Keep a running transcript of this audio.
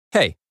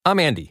Hey, I'm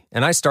Andy,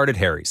 and I started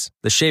Harry's,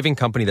 the shaving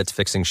company that's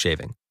fixing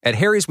shaving. At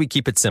Harry's, we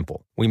keep it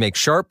simple. We make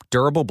sharp,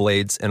 durable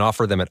blades and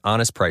offer them at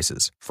honest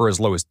prices for as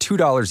low as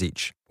 $2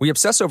 each. We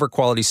obsess over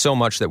quality so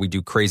much that we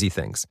do crazy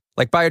things,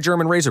 like buy a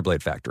German razor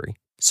blade factory.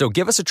 So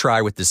give us a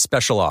try with this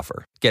special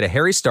offer. Get a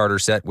Harry starter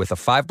set with a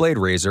 5-blade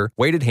razor,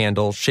 weighted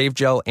handle, shave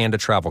gel, and a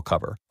travel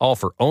cover. All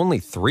for only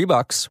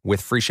 $3 with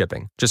free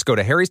shipping. Just go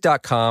to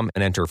harrys.com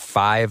and enter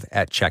 5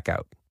 at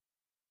checkout.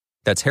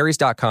 That's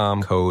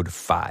harrys.com, code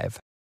 5.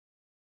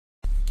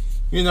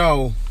 You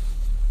know,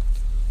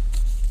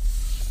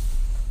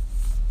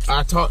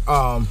 I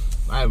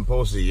haven't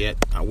posted it yet.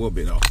 I will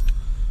be though.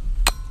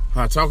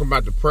 I talk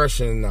about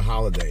depression in the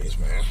holidays,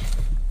 man.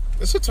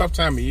 It's a tough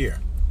time of year.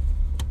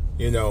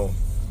 You know,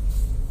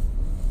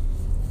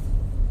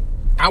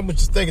 I was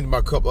just thinking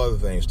about a couple other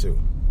things too.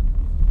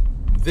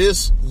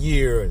 This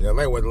year, the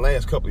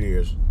last couple of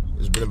years,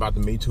 has been about the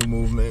Me Too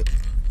movement,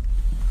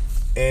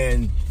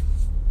 and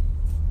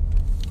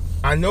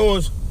I know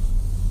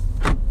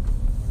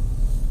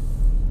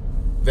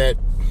that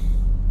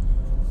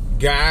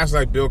guys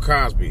like Bill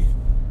Cosby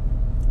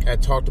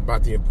had talked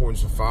about the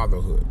importance of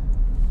fatherhood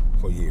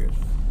for years.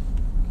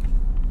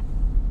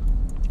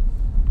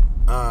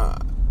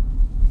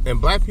 And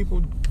black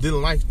people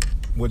didn't like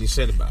what he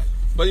said about it.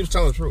 But he was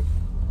telling the truth.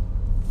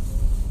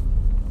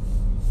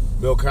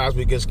 Bill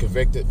Cosby gets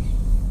convicted.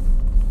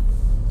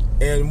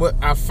 And what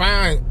I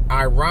find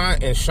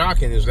ironic and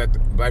shocking is that the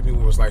black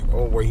people was like,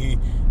 oh, well, he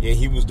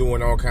was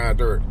doing all kind of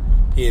dirt.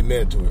 He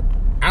admitted to it.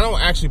 I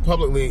don't actually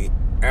publicly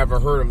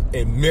ever heard him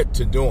admit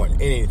to doing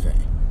anything.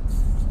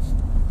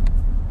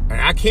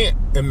 And I can't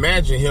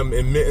imagine him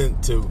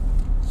admitting to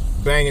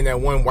banging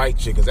that one white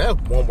chick, because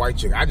that one white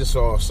chick, I just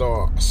saw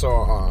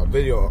a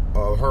video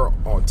of her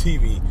on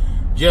TV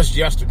just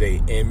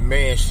yesterday, and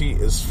man, she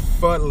is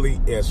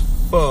fuddly as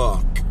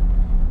fuck.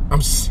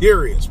 I'm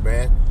serious,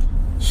 man.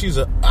 She's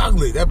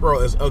ugly. That girl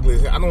is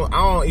ugly. I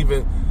don't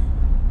even.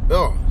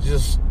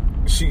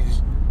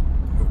 She's.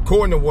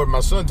 According to what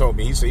my son told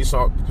me, he said he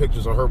saw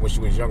pictures of her when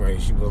she was younger,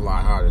 and she was a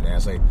lot hotter than that. I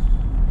say,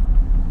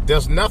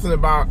 there's nothing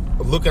about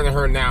looking at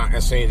her now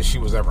and saying that she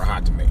was ever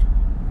hot to me.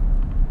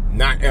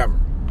 Not ever.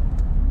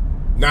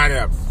 Not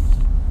ever.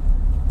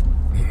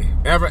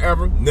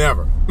 Ever,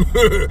 never.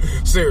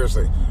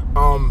 Seriously.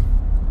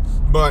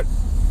 But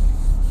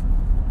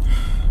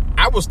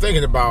I was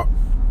thinking about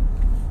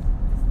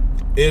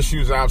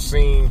issues I've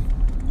seen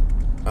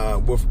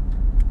with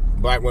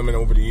black women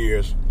over the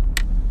years,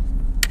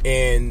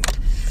 and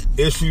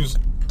issues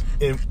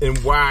in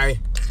why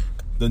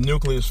the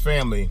nucleus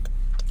family,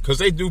 because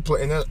they do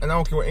play, and I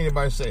don't care what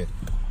anybody says,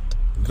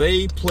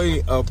 they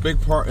play a big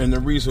part in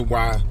the reason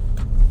why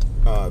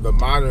the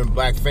modern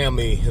black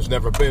family has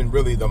never been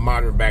really the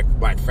modern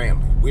black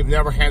family. We've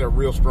never had a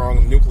real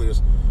strong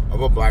nucleus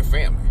of a black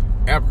family,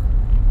 ever.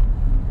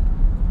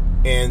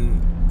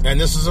 And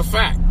this is a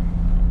fact.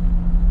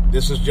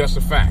 This is just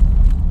a fact.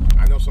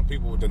 I know some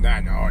people would deny,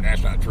 no,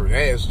 that's not true.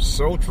 That is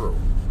so true.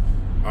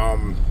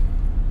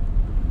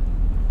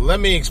 Let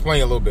me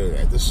explain a little bit of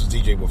that. This is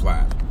DJ Wolf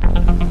Live.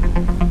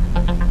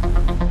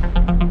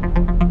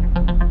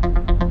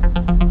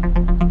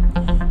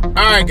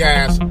 All right,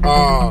 guys.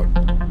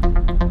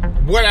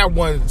 What I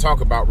wanted to talk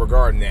about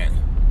regarding that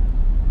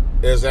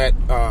is that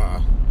what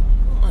am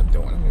I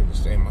doing? I don't even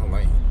stay in my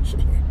lane.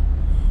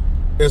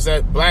 Is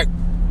that black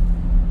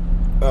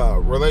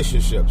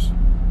relationships?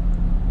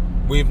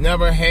 We've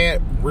never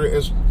had.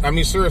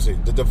 Seriously,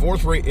 the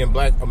divorce rate in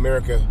Black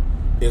America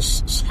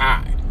is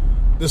high.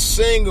 The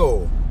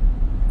single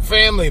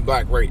family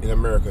black rate in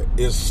America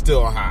is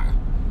still high.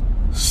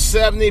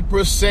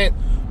 70%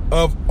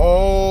 of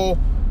all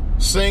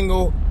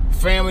single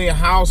family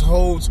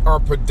households are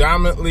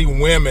predominantly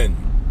women.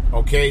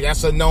 Okay,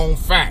 that's a known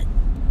fact.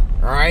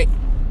 All right,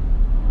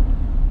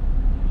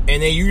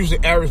 and they usually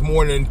average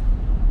more than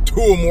 2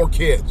 or more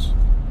kids.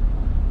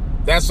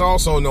 That's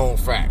also a known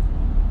fact.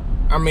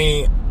 I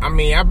mean,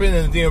 I've been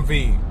in the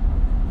DMV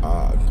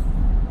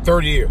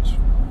 30 years.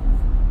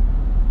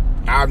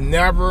 I've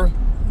never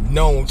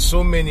known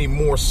so many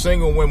more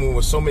single women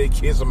with so many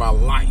kids in my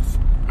life.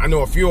 I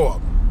know a few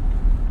of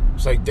them.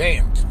 It's like,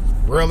 damn,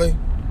 really?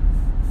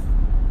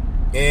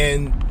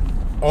 And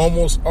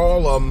almost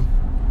all of them,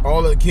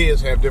 all of the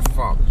kids have different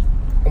fathers.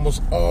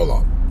 Almost all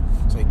of them.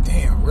 It's like,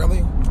 damn,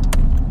 really?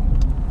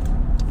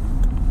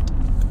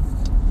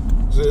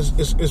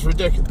 It's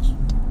ridiculous.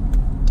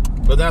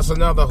 But that's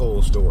another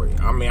whole story.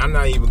 I mean, I'm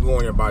not even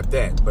going about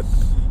that. But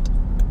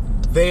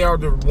they are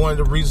one of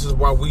the reasons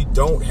why we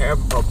don't have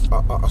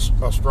a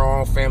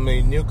strong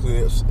family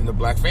nucleus in the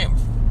black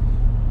family.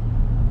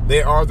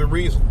 They are the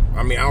reason.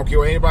 I mean, I don't care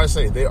what anybody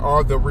say. They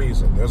are the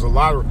reason. There's a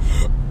lot of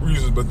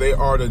reasons, but they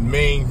are the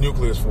main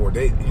nucleus for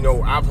it.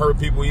 I've heard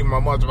people, even my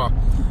mother, about,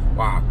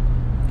 wow,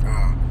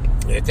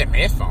 it's that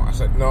man's fault. I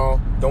said, no,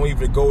 don't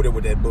even go there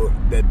with that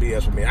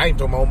BS with me. I even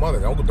told my own mother,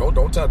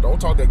 don't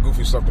talk that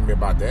goofy stuff to me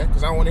about that,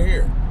 because I don't want to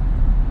hear it.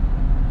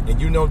 And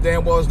you know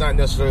damn well it's not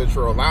necessarily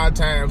true. A lot of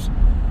times,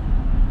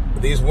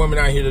 these women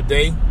out here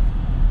today,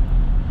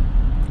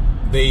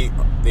 they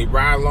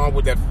ride along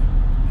with that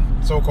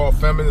so-called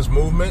feminist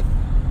movement,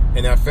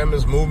 and that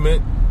feminist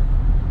movement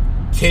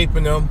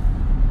caping them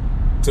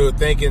to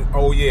thinking,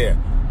 oh yeah,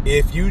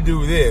 if you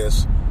do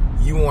this,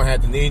 you won't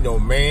have to need no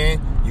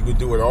man. You can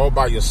do it all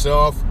by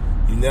yourself.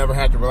 You never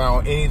have to rely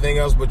on anything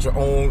else but your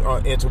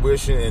own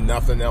intuition and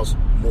nothing else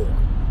more.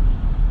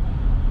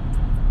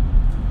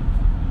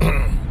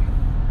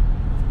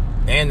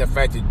 And the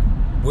fact that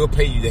we'll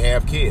pay you to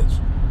have kids.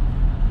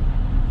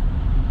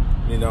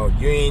 You know,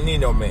 you ain't need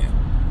no man.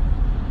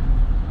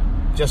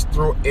 Just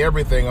throw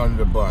everything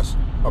under the bus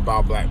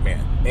about black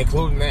men,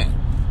 including that.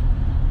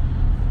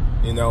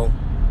 You know,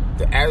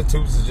 the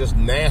attitudes is just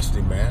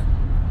nasty, man.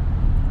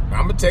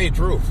 I'm gonna tell you the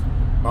truth.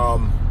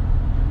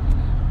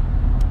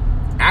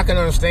 I can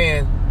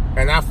understand,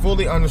 and I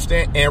fully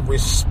understand and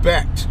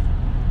respect,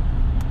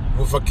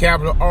 with a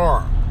capital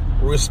R,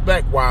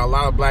 respect why a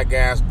lot of black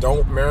guys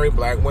don't marry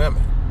black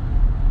women.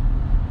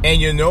 And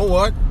you know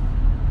what?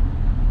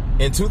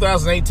 In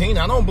 2018,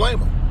 I don't blame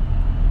them.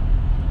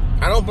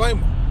 I don't blame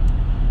them.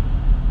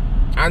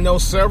 I know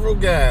several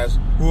guys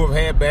who have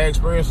had bad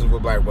experiences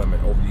with black women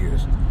over the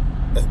years.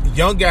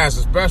 Young guys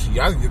especially.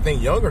 I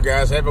think younger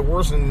guys have it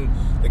worse than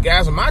the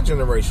guys of my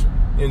generation.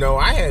 You know,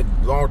 I had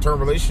long-term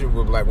relationships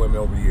with black women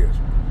over the years.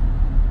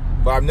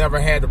 But I've never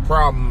had the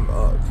problem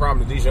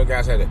that these young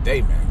guys had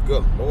today, man.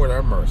 Good Lord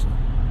have mercy.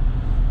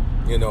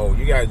 You know,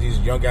 you got these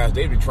young guys,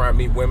 they be trying to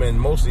meet women, and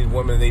most of these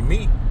women they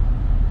meet,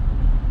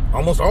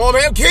 almost all of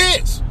them have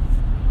kids.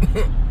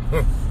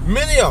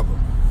 Many of them.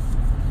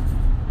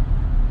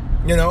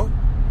 You know?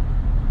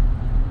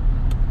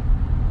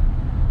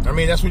 I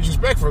mean, that's what you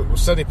expect for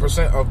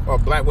 70%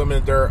 of black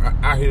women that are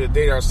out here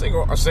today that are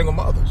single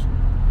mothers.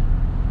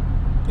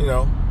 You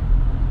know?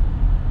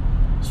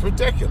 It's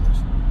ridiculous.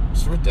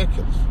 It's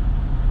ridiculous.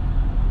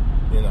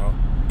 You know?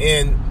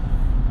 And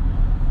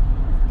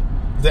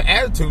the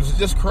attitudes are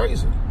just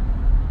crazy.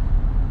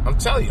 I'm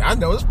telling you, I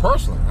know this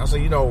personally. I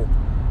say, you know,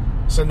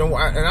 and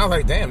I was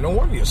like, damn, no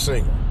wonder you're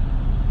single.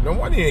 No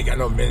wonder you ain't got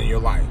no men in your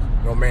life.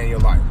 No man in your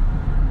life.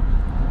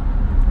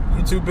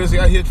 You too busy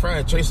out here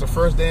trying to chase the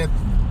first damn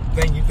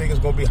thing you think is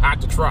going to be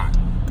hot to try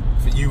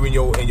for you and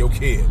your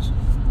kids.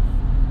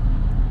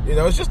 You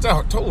know, it's just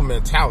a total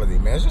mentality,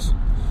 man.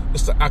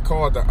 I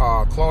call it the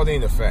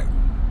Claudine effect.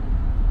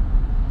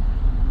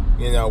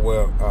 You know,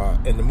 where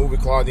in the movie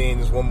Claudine,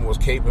 this woman was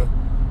caping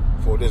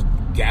for this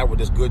guy with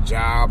this good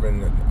job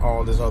and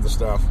all this other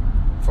stuff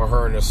for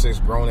her and her 6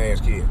 grown-ass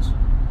kids.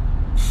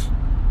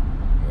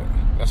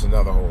 That's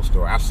another whole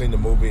story. I've seen the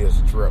movie. It's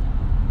a trip.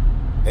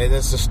 And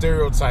it's a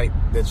stereotype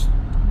that's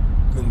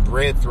been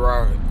bred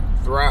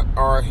throughout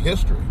our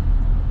history.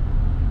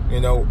 You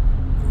know,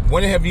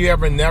 when have you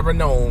ever never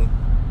known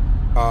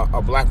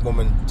a black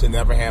woman to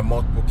never have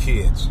multiple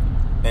kids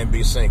and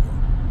be single?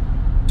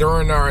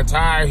 During our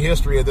entire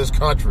history of this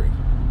country.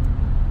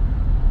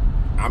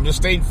 I'm just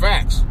stating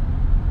facts.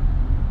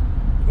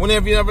 When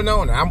have you ever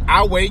known?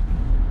 I'll wait.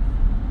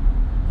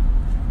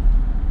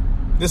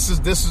 This has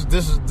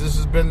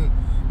been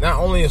not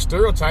only a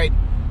stereotype.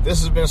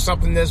 This has been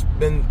something that's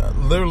been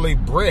literally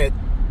bred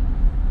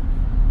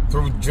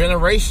through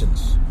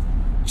generations.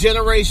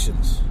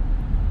 Generations.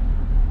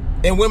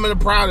 And women are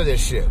proud of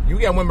this shit. You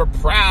got women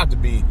proud to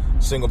be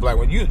single black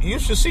women. You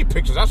should see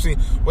pictures. I've seen,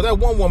 well, that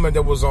one woman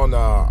that was on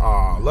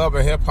Love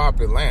and Hip Hop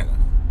Atlanta.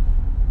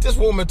 This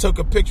woman took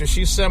a picture.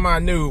 She's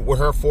semi-nude with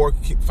her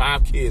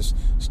 5 kids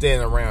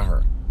standing around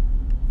her.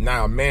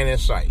 Not a man in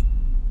sight.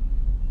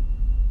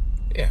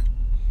 Yeah.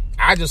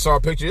 I just saw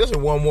a picture. This is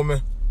one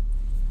woman,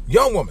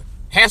 young woman,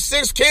 has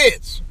 6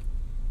 kids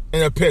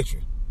in a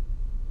picture.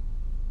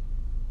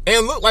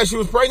 And looked like she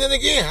was pregnant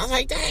again. I was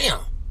like, damn.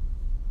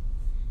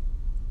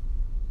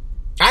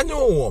 I knew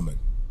a woman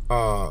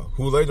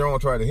who later on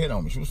tried to hit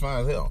on me. She was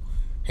fine as hell.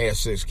 Had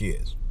 6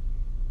 kids.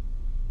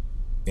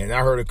 And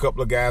I heard a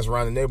couple of guys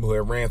around the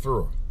neighborhood ran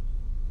through her.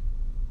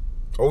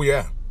 Oh,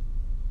 yeah.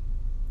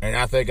 And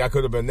I think I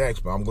could have been next,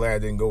 but I'm glad I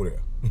didn't go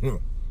there.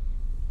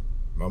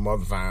 My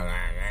mother found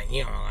out,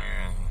 you know,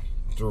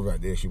 threw her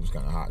out there. She was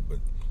kind of hot, but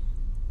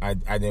I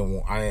didn't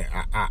want,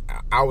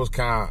 I was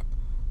kind of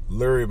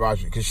leery about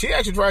you because she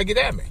actually tried to get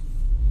at me.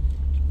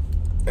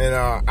 And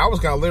I was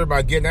kind of leery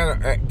about getting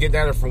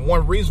at her for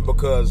one reason,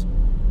 because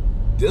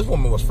this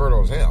woman was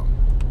fertile as hell.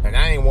 And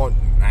I ain't want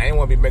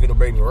to be making no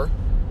babies with her.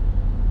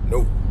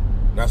 No,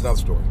 that's another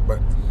story. But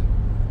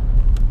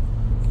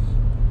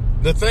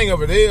the thing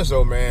of it is,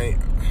 though,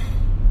 man,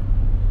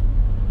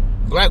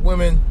 black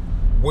women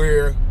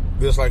wear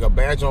this like a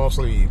badge on a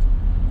sleeve,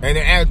 and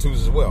their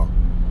attitudes as well,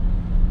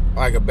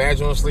 like a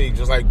badge on a sleeve,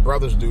 just like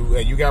brothers do.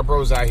 And you got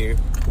brothers out here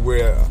who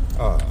wear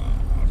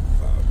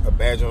a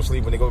badge on a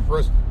sleeve when they go to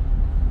prison.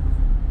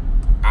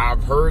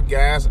 I've heard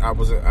guys. I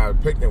was at a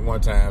picnic one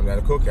time at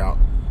a cookout.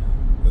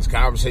 This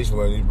conversation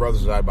where these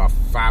brothers, like about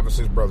 5 or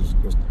 6 brothers,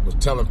 was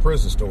telling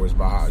prison stories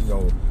about how, you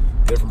know,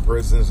 different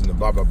prisons and the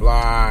blah blah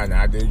blah, and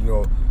I did, you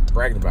know,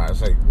 bragging about it.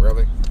 It's like,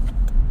 really?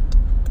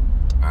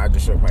 I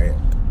just shook my head.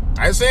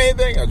 I didn't say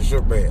anything. I just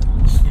shook my head.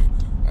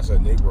 I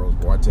said, Negroes,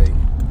 boy, I tell you,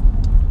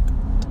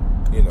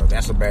 you know,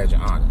 that's a badge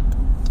of honor.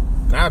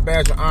 Not a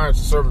badge of honor to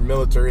serve in the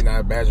military,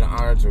 not a badge of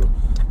honor to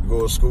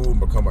go to school and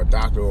become a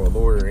doctor or a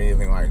lawyer or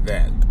anything like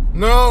that.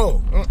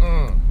 No,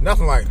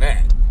 nothing like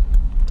that.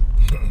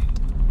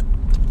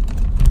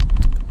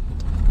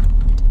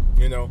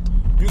 You know,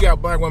 you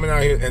got black women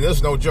out here, and this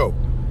is no joke.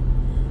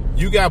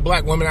 You got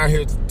black women out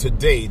here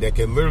today that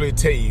can literally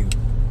tell you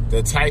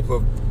the type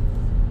of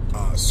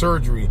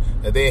surgery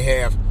that they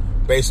have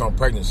based on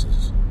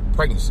pregnancies.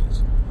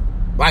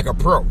 Like a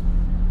pro.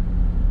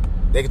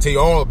 They can tell you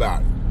all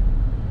about it.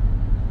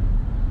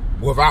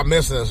 Without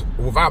missing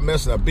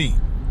a beat.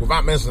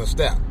 Without missing a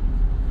step.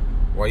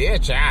 Well, yeah,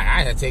 child,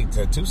 I had to take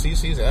 2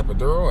 cc's of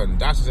epidural and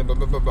doctors and blah,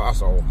 blah, blah, blah. I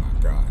said, oh my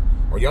God.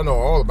 Well, y'all know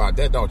all about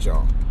that, don't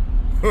y'all?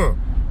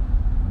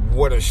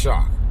 What a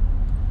shock.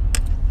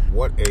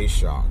 What a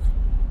shock.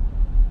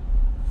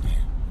 Man,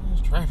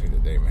 there's traffic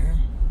today, man.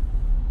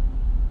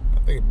 I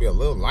think it'd be a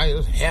little light.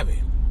 It's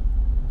heavy.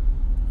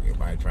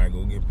 Everybody trying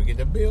to go get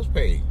their bills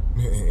paid.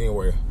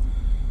 Anyway.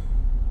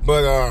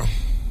 But,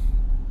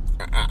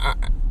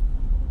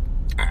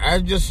 I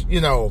just, you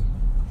know,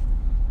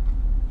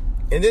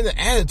 and then the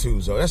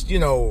attitudes, though, that's, you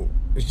know,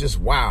 it's just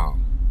wow.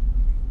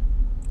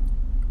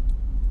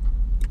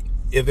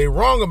 If they're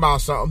wrong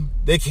about something,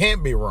 they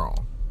can't be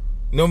wrong,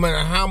 no matter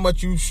how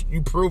much you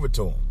prove it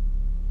to them.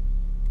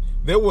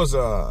 There was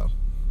a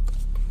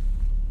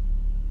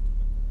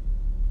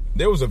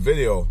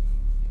video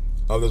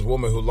of this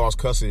woman who lost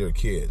custody of her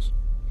kids,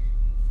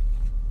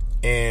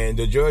 and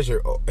the judge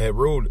had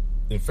ruled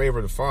in favor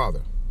of the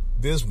father.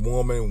 This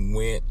woman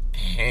went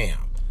ham,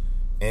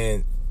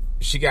 and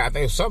she got, I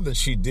think, something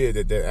she did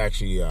that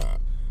actually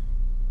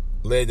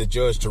led the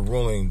judge to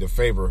ruling the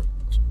favor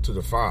to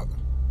the father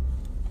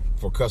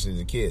for custody of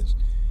the kids.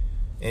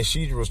 And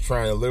she was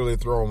trying to literally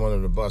throw him under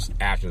the bus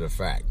after the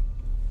fact.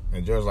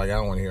 And the judge was like, I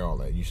don't want to hear all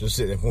that. You should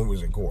sit there when we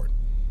was in court,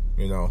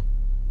 you know.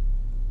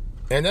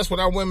 And that's what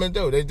our women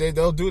do.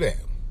 They'll do that.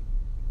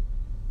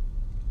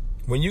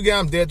 When you got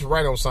them dead to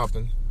right on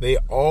something, they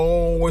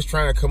always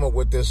trying to come up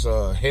with this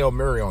Hail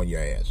Mary on your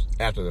ass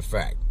after the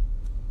fact.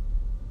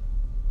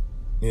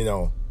 You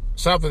know,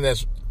 something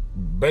that's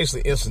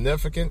basically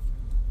insignificant,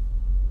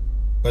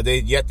 but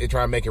they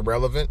try to make it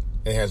relevant.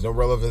 It has no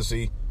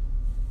relevancy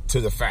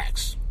to the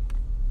facts.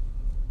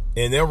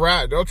 And they'll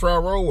try to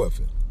roll with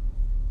it.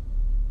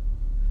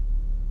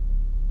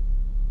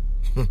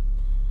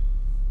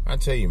 I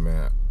tell you,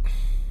 man.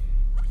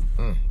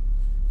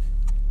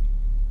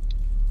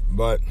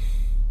 But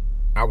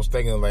I was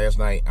thinking last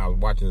night, I was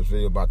watching this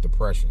video about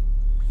depression.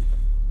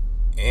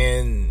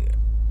 And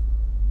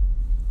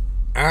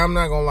I'm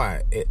not going to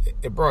lie,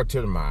 it brought a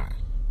tear to my eye.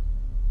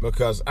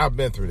 Because I've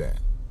been through that,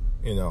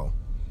 you know.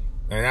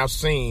 And I've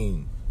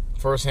seen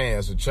firsthand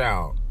as a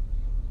child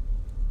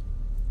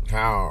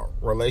how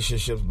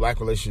black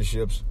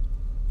relationships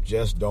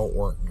just don't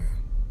work, man.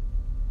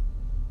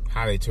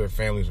 How they tear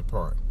families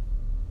apart.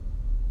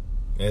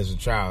 As a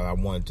child, I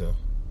wanted to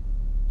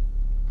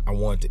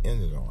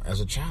end it all. As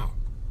a child.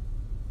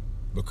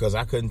 Because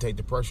I couldn't take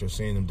the pressure of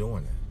seeing them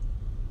doing that.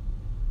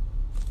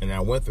 And I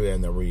went through that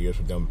in the early years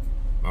with them,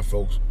 my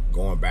folks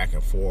going back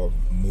and forth,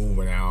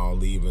 moving out,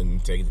 leaving,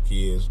 taking the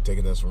kids,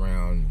 taking us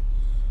around.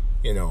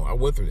 You know, I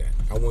went through that.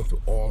 I went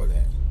through all of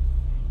that.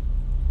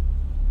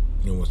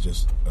 It was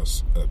just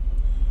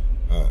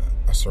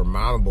a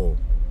surmountable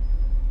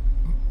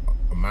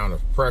amount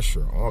of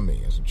pressure on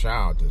me as a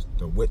child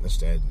to witness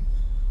that. And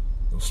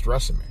it was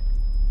stressing me.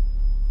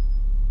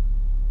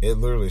 It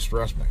literally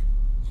stressed me,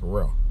 for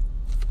real.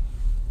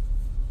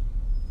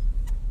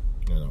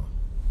 You know,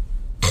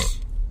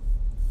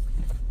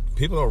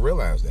 people don't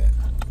realize that.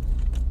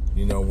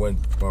 You know, when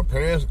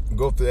parents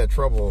go through that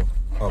trouble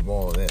of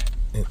all of that,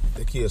 and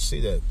the kids see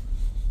that,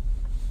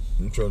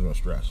 the children are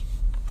stressed.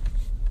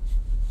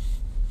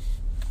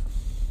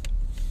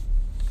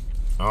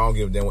 I don't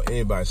give a damn what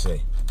anybody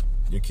say.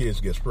 Your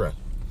kids get stressed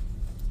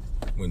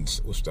with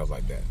stuff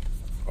like that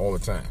all the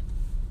time.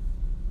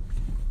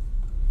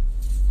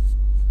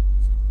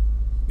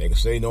 They can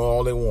say no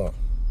all they want,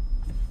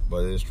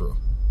 but it is true.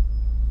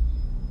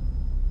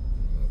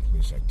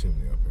 Police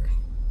activity up here.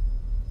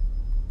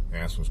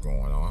 That's what's going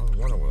on. I was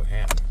wondering what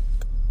happened.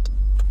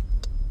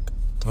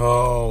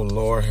 Oh,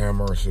 Lord have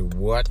mercy.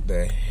 What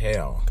the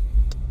hell?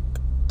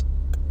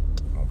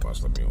 Oh,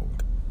 bus, let me over.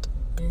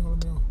 Ain't gonna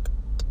do.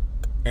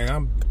 And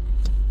I'm...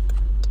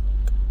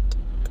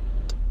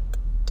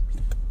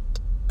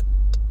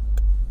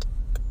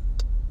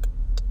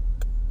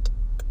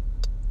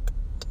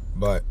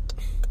 But...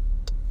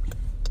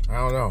 I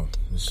don't know.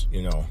 It's,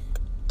 you know,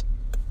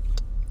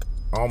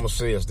 all I'm gonna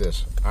say is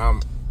this.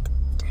 I'm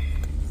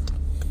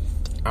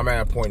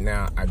at a point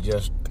now. I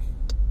just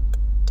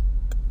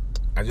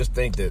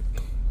think that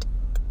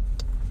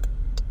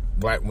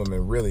black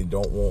women really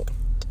don't want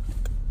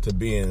to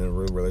be in a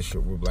real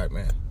relationship with black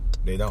men.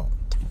 They don't.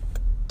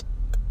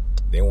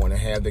 They want to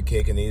have the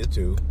cake and eat it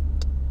too.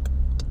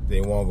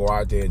 They want to go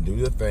out there and do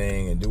the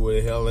thing and do what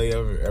the hell they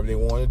ever they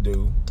want to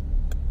do,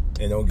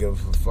 and don't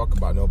give a fuck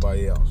about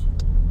nobody else.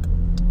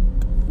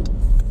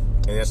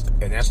 And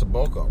that's the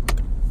bulk of them.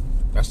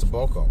 That's the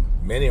bulk of them.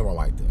 Many of them are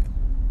like that.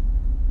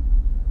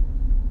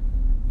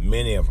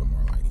 Many of them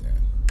are like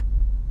that.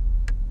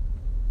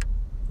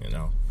 You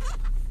know,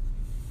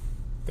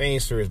 they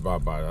ain't serious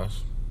about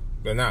us.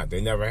 They're not.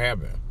 They never have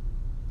been.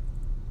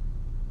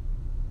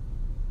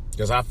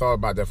 Because I thought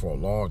about that for a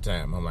long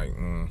time. I'm like,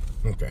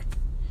 okay.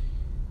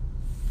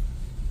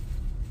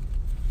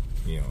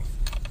 You know,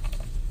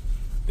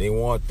 they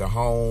want the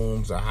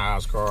homes, the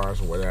house,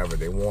 cars, or whatever.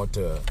 They want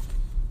to,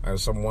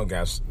 as one guy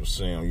was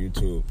saying on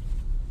YouTube,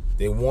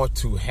 they want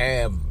to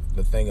have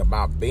the thing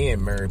about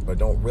being married, but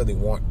don't really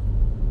want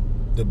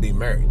to be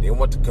married. They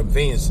want the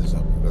conveniences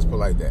of it. Let's put it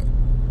like that.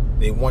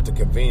 They want the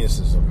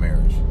conveniences of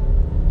marriage.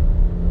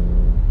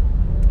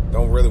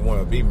 Don't really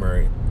want to be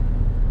married.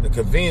 The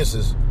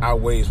conveniences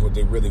outweighs what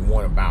they really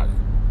want about it.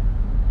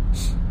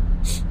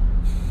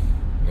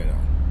 You know.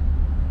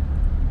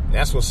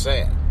 That's what's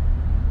sad.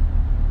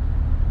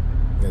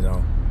 You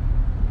know.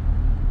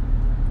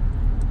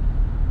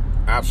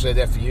 I've said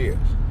that for years.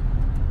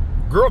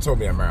 Girl told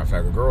me, as a matter of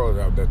fact, the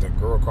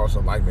girl across the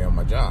like me on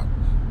my job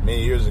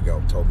many years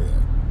ago told me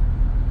that.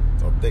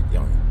 So thick,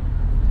 young.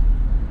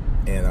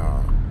 And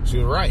she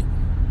was right.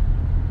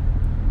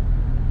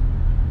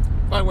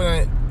 Like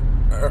when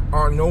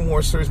are no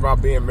more serious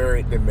about being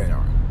married than men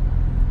are.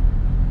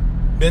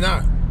 They're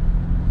not.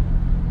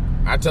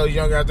 I tell you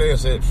young guys there, I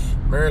said,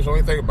 marriage, don't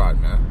even think about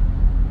it,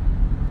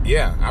 man.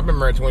 Yeah, I've been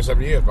married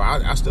 27 years, but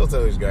I still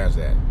tell these guys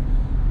that.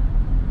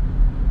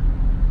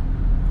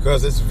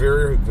 Because it's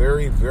very,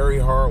 very, very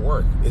hard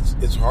work.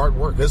 It's hard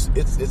work. It's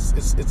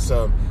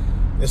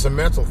a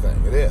mental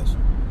thing. It is.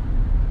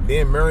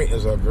 Being married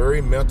is a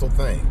very mental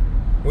thing.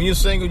 When you're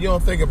single, you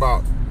don't think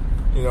about,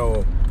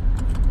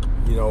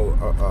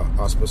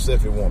 a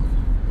specific woman.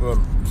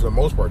 Well, for the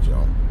most part, you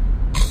don't.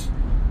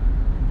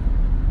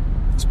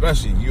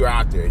 Especially if you're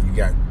out there and you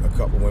got a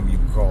couple of women you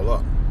can call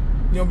up.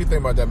 You don't be thinking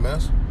about that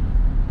mess.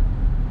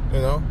 You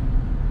know?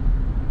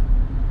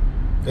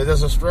 It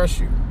doesn't stress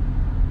you.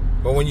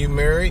 But when you're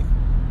married,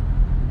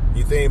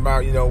 you think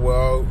about,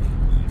 well,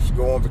 if you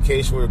go on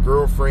vacation with her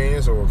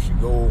girlfriends or if you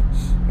go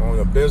on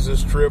a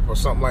business trip or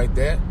something like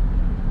that,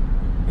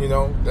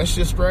 that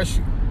should stress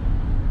you.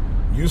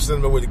 You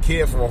sitting there with a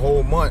kid for a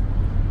whole month,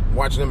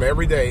 watching them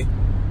every day,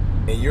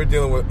 and you're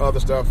dealing with other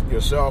stuff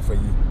yourself,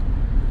 and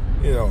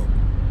you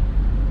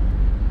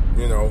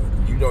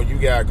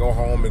gotta go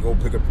home and go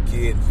pick up the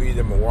kid and feed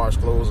them and wash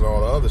clothes and all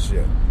the other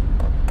shit.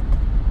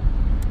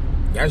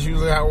 That's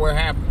usually how it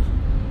happens.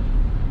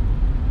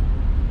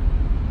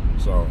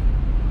 So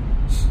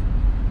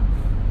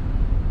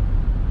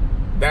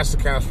that's the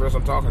kind of stress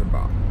I'm talking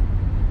about.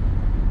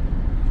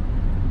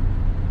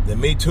 The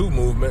Me Too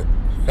movement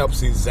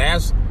helps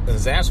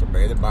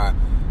exacerbate it by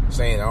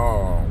saying,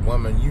 "Oh,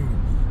 women,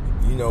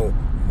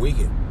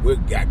 we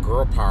got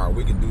girl power.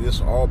 We can do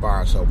this all by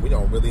ourselves. We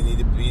don't really need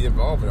to be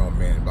involved in no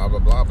man." Blah blah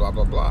blah blah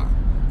blah blah.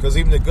 Because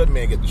even the good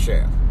men get the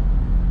shaft.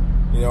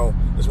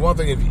 It's one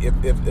thing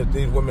if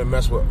these women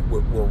mess with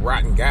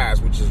rotten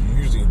guys, which is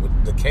usually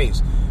the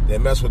case. They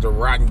mess with the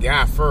rotten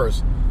guy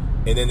first,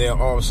 and then they'll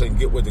all of a sudden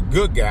get with the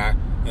good guy,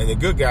 and the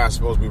good guy is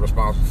supposed to be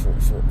responsible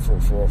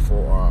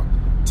for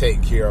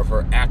taking care of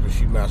her after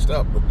she messed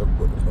up,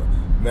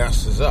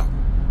 messes up,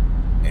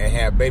 and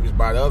have babies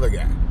by the other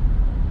guy.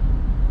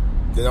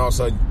 Then all of a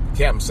sudden,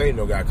 Captain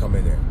Satan guy come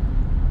in there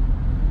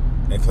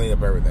and clean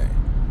up everything.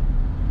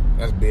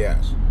 That's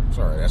BS.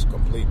 Sorry, that's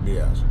complete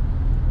BS.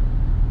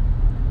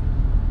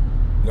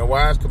 You know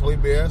why it's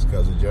complete BS?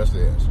 Because it just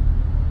is.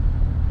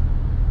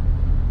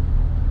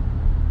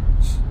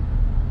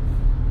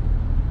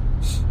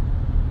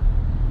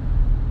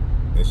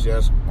 It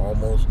just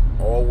almost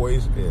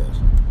always is.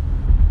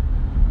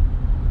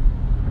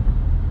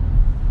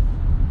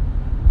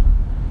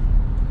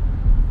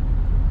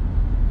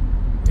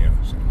 Yeah,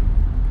 so.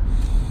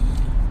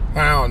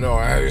 I don't know.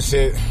 I just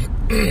said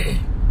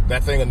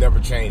that thing will never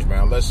change,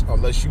 man.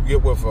 Unless you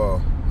get with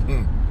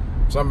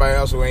somebody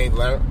else who ain't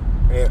black,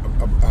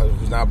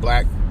 who's not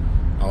black.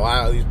 A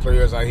lot of these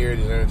players out here,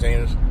 these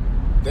entertainers,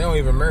 they don't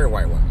even marry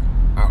white women.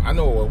 I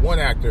know one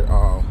actor.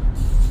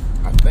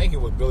 I think it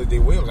was Billy D.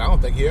 Williams. I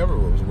don't think he ever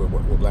was with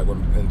black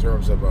women in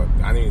terms of.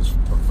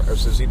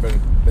 Since he's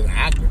been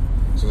acting,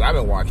 since I've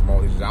been watching him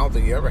all these years, I don't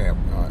think he ever had.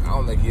 I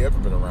don't think he ever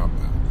been around.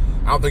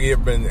 I don't think he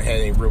ever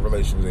had any real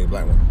relationship with any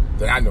black woman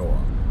that I know of.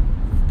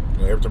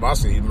 Every time I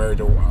see, he's married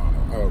to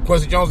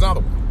Quincy Jones,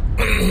 another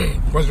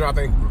one. Quincy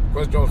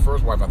Jones'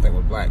 first wife, I think,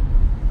 was black.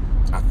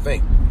 I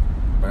think,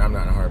 but I'm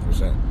not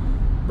 100%.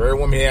 Very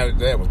woman he had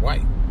that was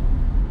white.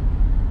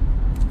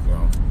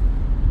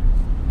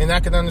 And I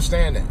can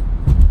understand that.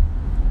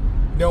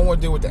 You don't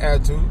want to deal with the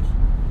attitudes.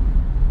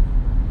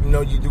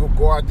 You do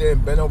go out there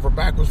and bend over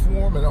backwards for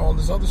them and all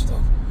this other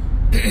stuff.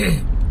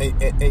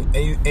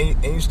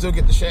 and you still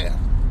get the shaft.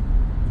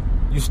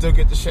 You still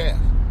get the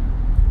shaft.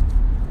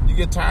 You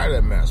get tired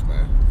of that mess,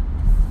 man.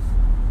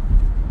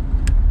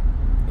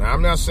 Now,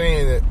 I'm not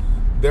saying that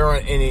there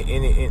aren't any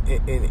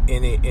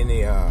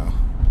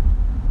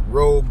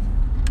rogue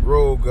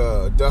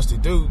dusty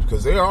dudes,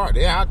 because they're out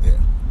there.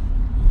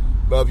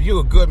 But if you're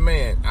a good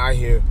man out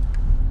here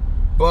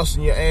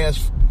busting your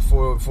ass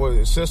for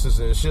the sisters,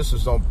 and the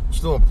sisters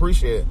still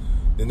appreciate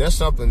it, then that's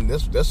something.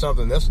 That's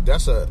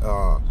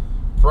a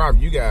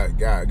problem you got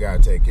to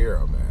take care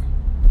of, man.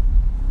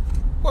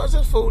 What's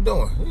this fool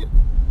doing?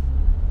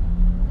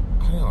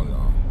 I don't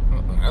know.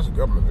 That's a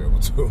government vehicle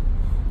too,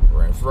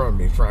 right in front of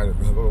me, trying to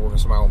go to work, and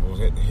somebody almost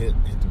hit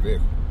the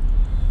vehicle.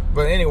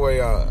 But anyway,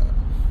 a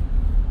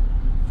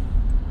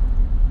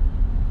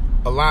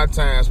lot of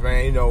times,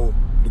 man, you know,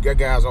 the good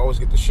guys always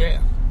get the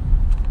shaft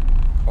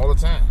all the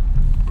time.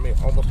 I mean,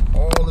 almost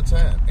all the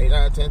time, 8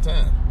 out of 10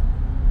 times.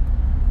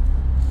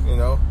 You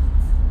know,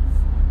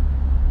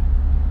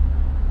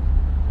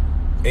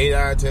 8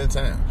 out of 10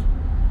 times.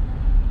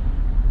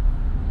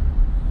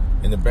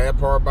 And the bad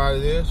part about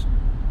it is,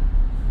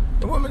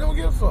 the women don't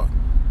give a fuck.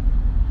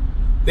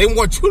 They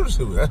want you to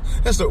do that.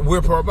 That's the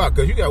weird part about it,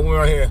 because you got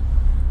women out here,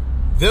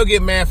 they'll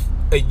get mad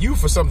at you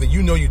for something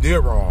you know you did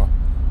wrong,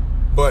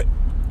 but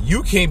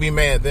you can't be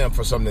mad at them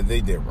for something that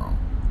they did wrong,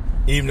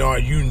 even though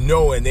you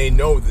know and they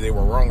know that they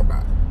were wrong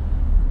about it.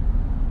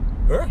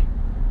 Huh?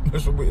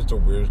 It's the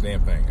weirdest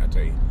damn thing, I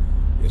tell you.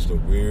 It's the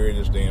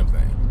weirdest damn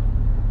thing.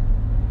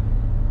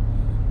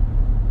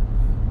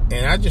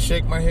 And I just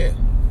shake my head.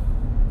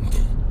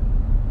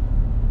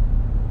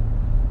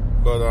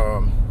 But,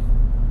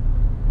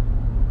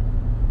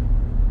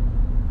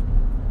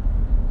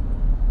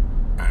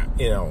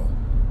 you know,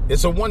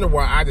 it's a wonder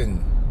why I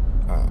didn't,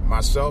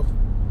 myself,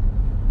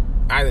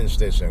 I didn't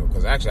stay single.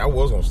 Because actually, I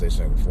was going to stay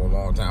single for a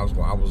long time. I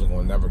wasn't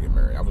going to never get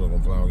married. I wasn't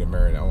going to plan on getting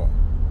married at all.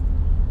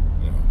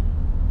 You know.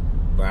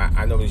 But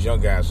I know these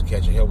young guys are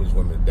catching hell with these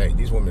women today.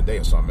 These women today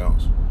are something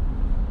else.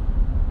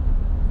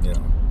 You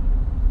know.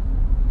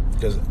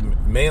 Because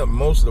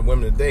most of the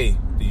women today,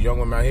 the young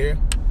women out here,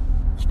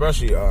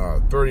 especially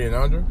 30 and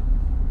under,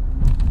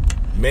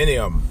 many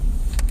of them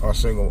are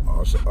single.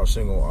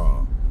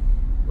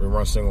 We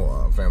run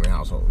single family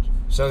households.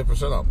 70%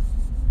 of them.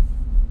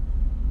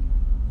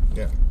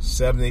 Yeah,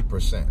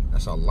 70%.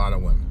 That's a lot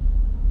of women.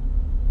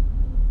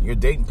 Your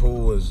dating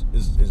pool is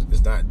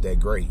not that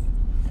great.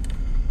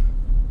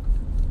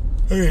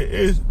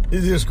 It's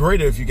just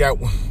greater if you got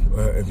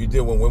if you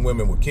deal with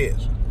women with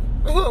kids.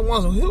 Who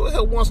the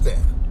hell wants that?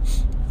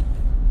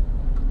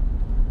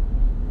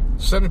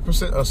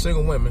 70% of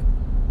single women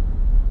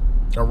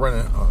are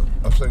running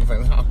a single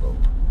family household.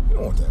 You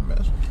don't want that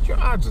mess. Your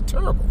odds are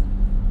terrible.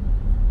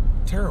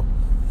 Terrible.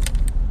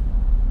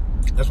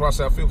 That's why I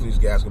say I feel for these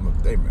guys coming up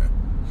today, man.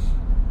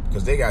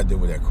 Because they got to deal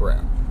with that crap.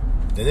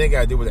 And they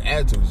got to deal with the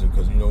attitudes.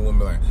 Because, you know,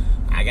 women like,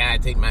 I got to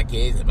take my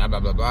kids, and blah, blah,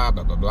 blah, blah,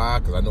 blah, blah, blah.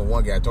 Because I know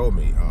one guy told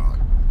me,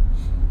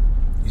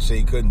 he said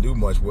he couldn't do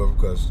much with her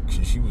because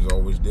she was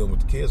always dealing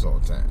with the kids all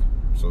the time.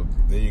 So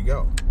there you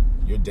go.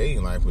 Your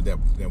dating life with that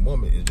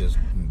woman is just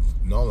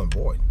null and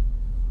void.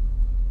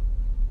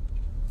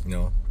 You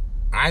know,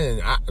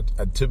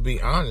 to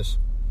be honest,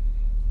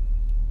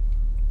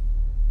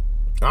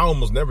 I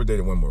almost never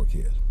dated women with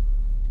kids.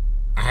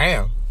 I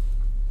have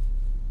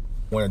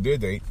when I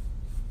did date,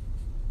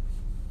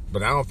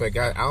 but I don't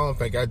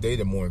think I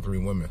dated more than 3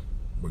 women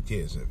with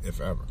kids, if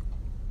ever.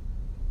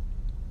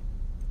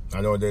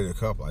 I know I dated a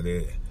couple. I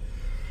dated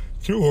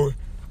 2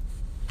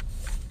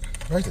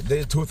 I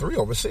dated 2 or 3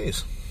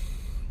 overseas.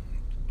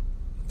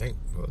 I think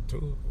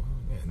 2.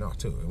 Yeah, no,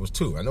 2. It was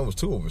 2. I know it was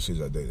 2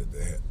 overseas I dated.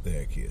 They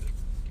had kids.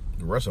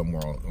 The rest of them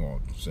were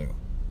all single.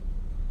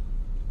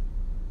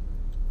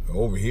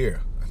 Over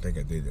here, I think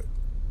I dated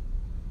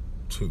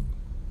 2,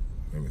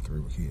 maybe 3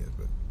 with kids,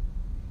 but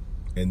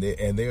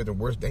they are the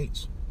worst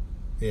dates.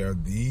 They are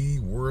the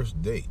worst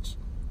dates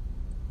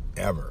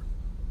ever,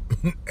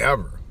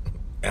 ever.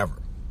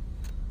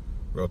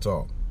 Real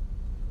talk.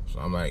 So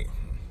I'm like,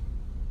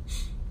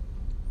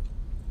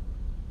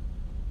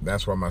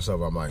 that's why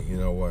myself, I'm like, you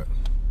know what?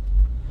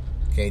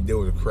 Can't deal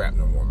with the crap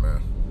no more,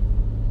 man.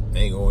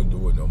 Ain't gonna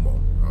do it no more.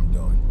 I'm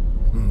done.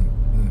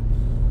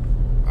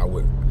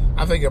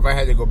 I think if I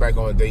had to go back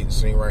on a dating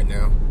scene right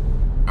now,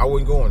 I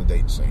wouldn't go on a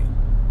dating scene.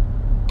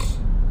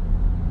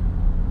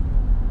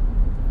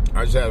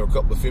 I just had a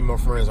couple of female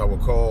friends I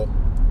would call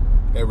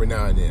every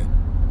now and then.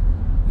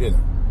 You know,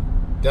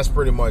 that's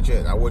pretty much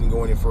it. I wouldn't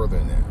go any further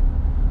than that.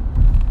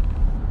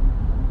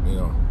 You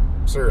know,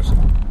 seriously.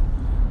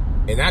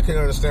 And I can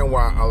understand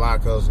why a lot,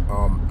 because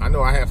I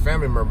know I have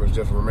family members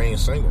just remain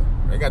single.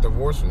 They got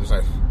divorced, and it's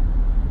like,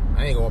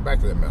 I ain't going back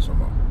to that mess no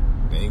more.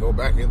 They ain't go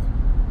back either.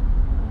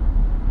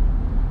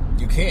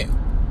 You can't.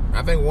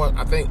 I think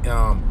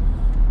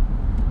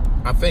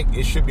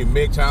it should be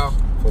MGTOW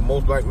for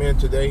most black men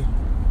today,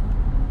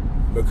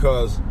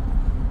 because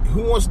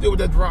who wants to deal with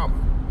that drama?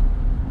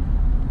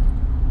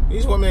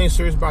 These women ain't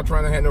serious about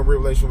trying to have no real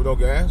relationship with no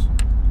guys.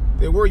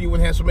 They were, you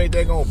wouldn't have so many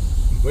daggone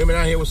women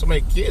out here with so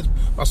many kids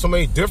by so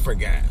many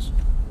different guys.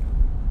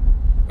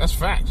 That's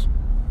facts.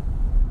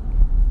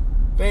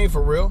 They ain't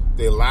for real.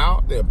 They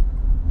loud. They're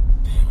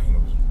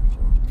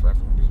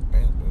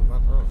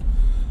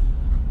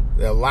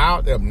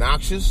loud. They're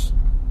obnoxious.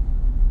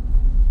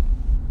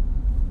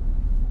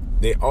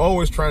 They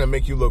always trying to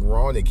make you look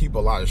wrong. They keep a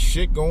lot of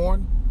shit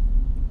going.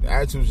 The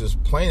attitudes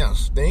just plain out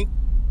stink.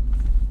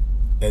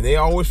 And they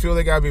always feel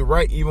they gotta be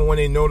right even when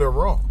they know they're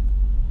wrong.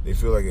 They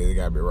feel like they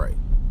gotta be right.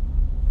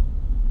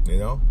 You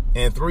know?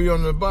 And throw you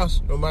under the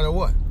bus no matter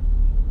what.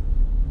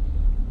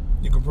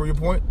 You can prove your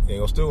point, they're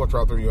going to still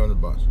try to throw you under the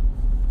bus.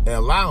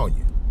 And lie on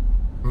you.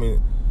 I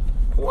mean,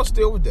 who wants to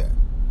deal with that?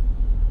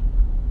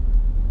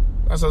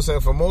 As I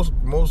said, for most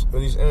of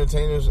these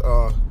entertainers,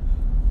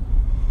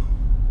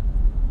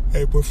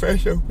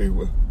 professional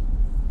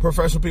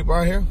people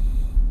out here,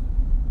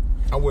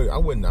 I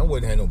wouldn't have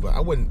nobody. I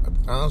wouldn't,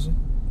 honestly.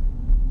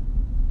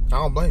 I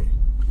don't blame you.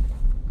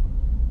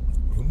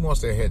 Who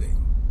wants that headache?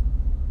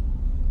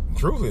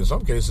 Truthfully, in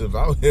some cases, if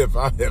I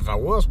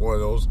was one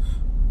of those,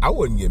 I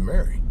wouldn't get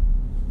married.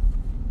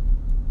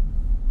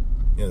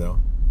 You know,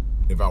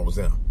 if I was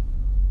them.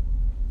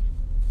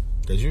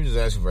 Because you're just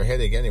asking for a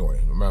headache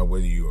anyway, no matter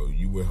whether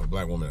you with a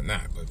black woman or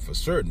not. But for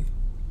certain,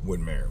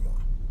 wouldn't marry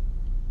one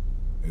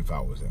if I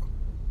was them.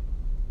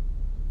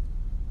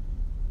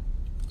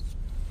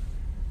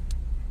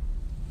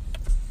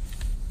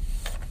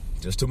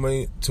 Just too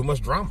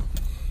much drama.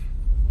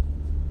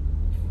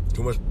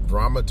 Too much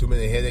drama, too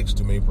many headaches,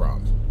 too many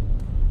problems.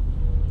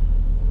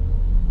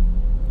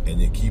 And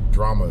you keep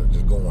drama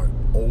just going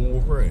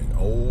over and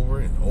over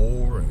and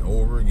over and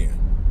over again.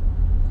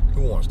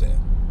 Who wants that?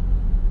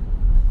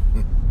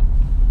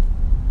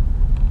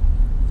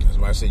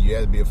 Somebody said you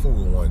had to be a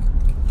fool to want to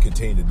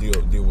continue to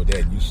deal with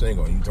that. You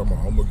single and you talking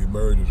about, I'm going to get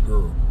married to this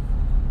girl.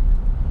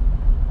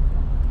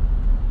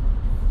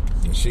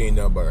 And she ain't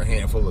nothing but a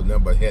handful of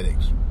nothing but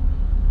headaches.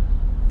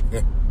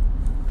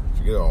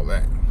 Forget all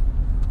that.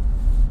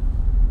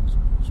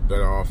 It's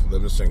better off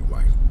living a single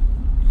life.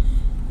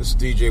 This is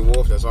DJ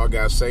Wolf. That's all I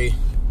got to say.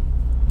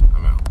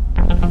 I'm out.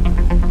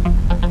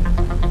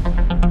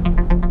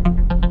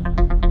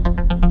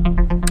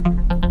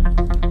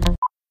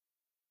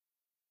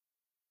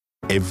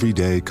 Every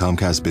day,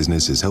 Comcast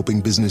Business is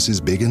helping businesses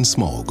big and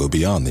small go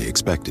beyond the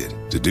expected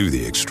to do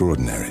the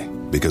extraordinary.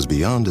 Because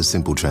beyond a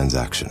simple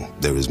transaction,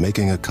 there is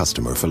making a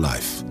customer for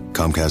life.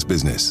 Comcast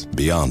Business.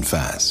 Beyond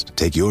fast.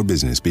 Take your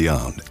business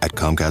beyond at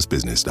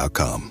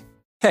ComcastBusiness.com.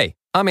 Hey,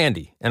 I'm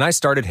Andy, and I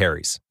started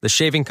Harry's, the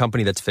shaving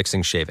company that's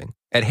fixing shaving.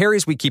 At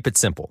Harry's, we keep it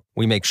simple.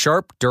 We make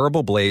sharp,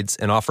 durable blades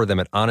and offer them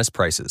at honest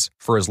prices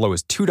for as low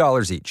as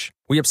 $2 each.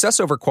 We obsess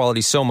over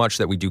quality so much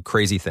that we do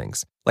crazy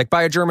things, like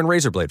buy a German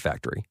razor blade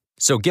factory.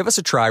 So give us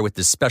a try with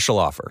this special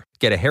offer.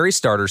 Get a Harry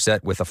starter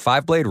set with a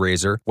 5-blade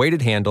razor,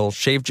 weighted handle,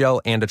 shave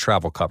gel, and a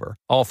travel cover.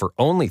 All for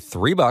only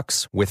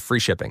 $3 with free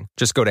shipping.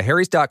 Just go to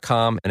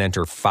harrys.com and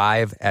enter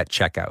 5 at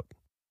checkout.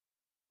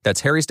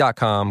 That's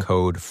harrys.com,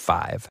 code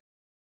 5.